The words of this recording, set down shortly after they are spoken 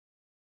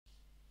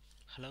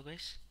Hello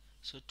guys.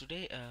 So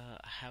today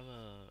I have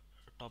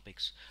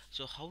topics.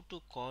 So how to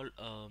call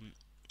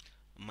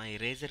my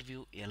razor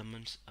view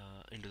elements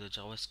into the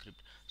JavaScript.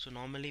 So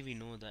normally we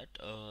know that.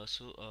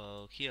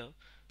 Here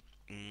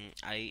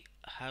I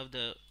have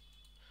the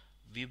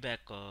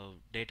viewback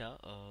data,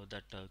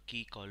 that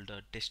key called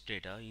test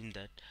data. In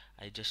that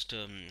I just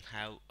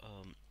have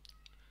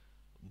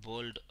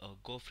bold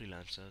go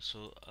freelancer.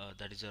 So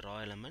that is a raw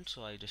element.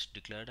 So I just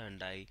declared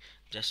and I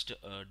just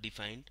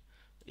defined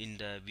in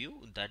the view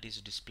that is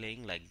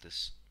displaying like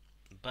this.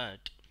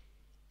 But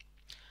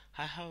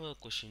I have a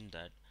question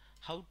that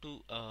how to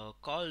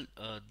call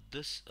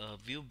this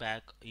view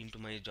back into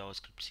my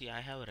JavaScript. See,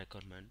 I have a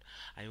requirement.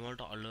 I want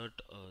to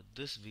alert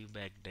this view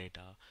back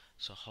data.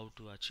 So how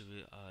to achieve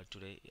it,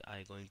 today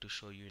I going to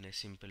show you in a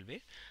simple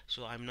way.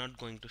 So I'm not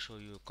going to show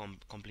you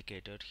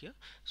complicated here.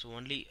 So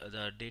only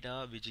the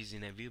data which is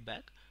in a view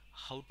back,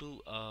 how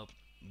to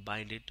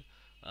bind it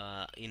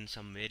in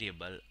some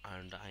variable,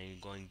 and I'm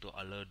going to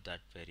alert that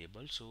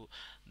variable. So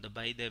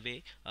by the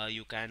way,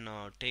 you can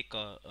take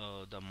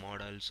the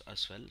models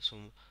as well. So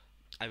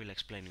I will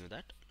explain you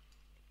that.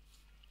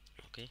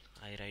 Okay,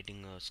 I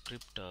writing a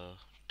script,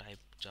 type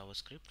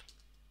JavaScript.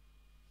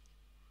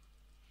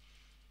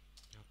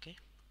 Okay,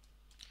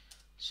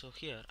 so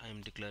here I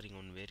am declaring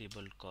one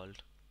variable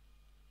called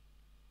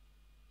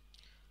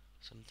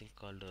something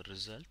called a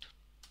result.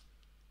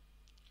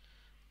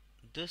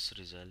 This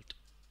result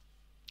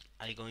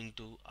I going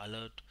to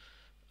alert,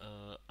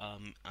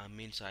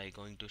 means I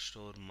going to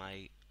store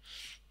my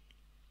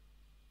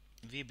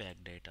VBAC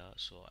data.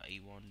 So I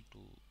want to,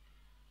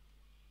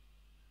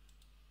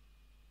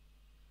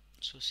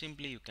 so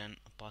simply you can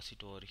pass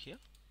it over here.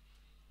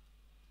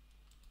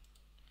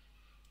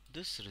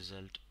 This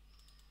result,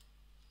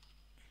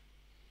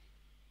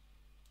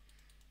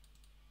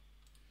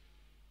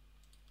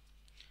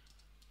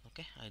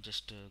 okay, I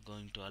just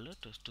going to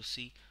alert us to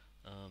see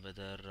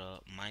whether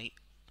my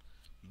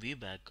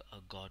VBAC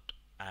got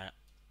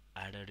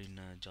added in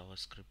a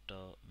JavaScript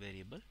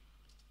variable.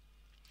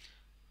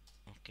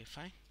 Okay,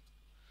 fine.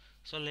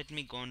 So let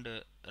me go and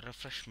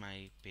refresh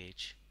my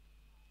page.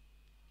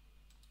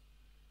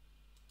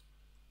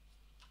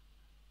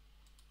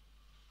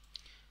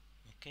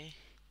 Okay,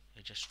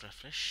 I just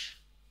refresh.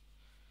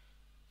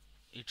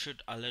 It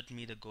should alert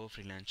me the Go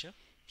freelancer.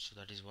 So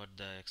that is what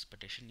the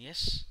expectation.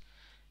 Yes,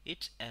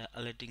 it's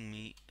alerting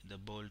me the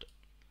bold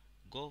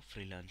Go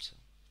freelancer.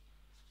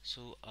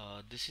 So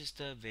this is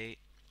the way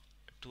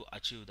to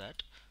achieve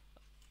that.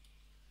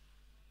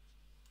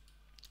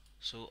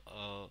 So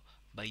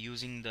by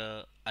using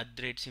the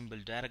 @ symbol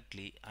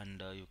directly, and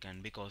you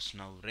can, because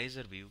now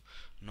razor view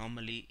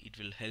normally it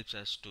will helps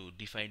us to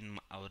define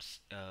our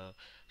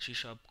C#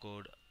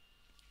 code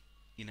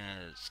in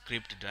a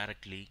script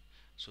directly.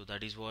 So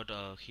that is what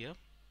here.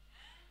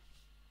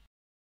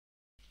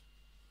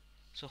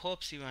 So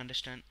hopes you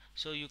understand.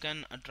 So you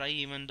can try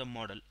even the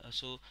model.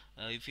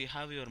 If you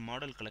have your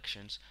model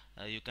collections,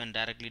 you can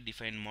directly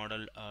define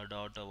model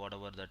dot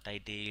whatever the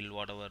title,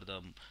 whatever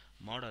the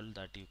model,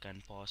 that you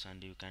can pause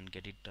and you can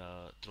get it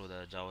through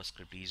the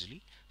JavaScript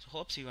easily. So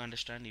hopes you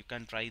understand. You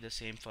can try the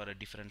same for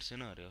different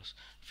scenarios.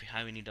 If you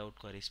have any doubt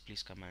queries,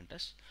 please comment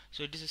us.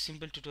 So it is a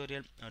simple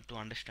tutorial to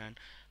understand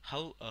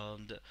how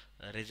the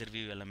razor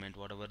view element,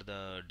 whatever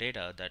the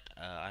data that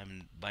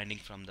I'm binding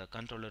from the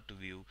controller to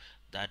view,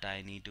 that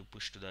I need to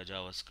push to the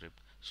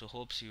JavaScript. So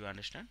hopes you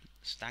understand.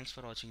 Thanks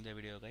for watching the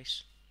video,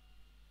 guys.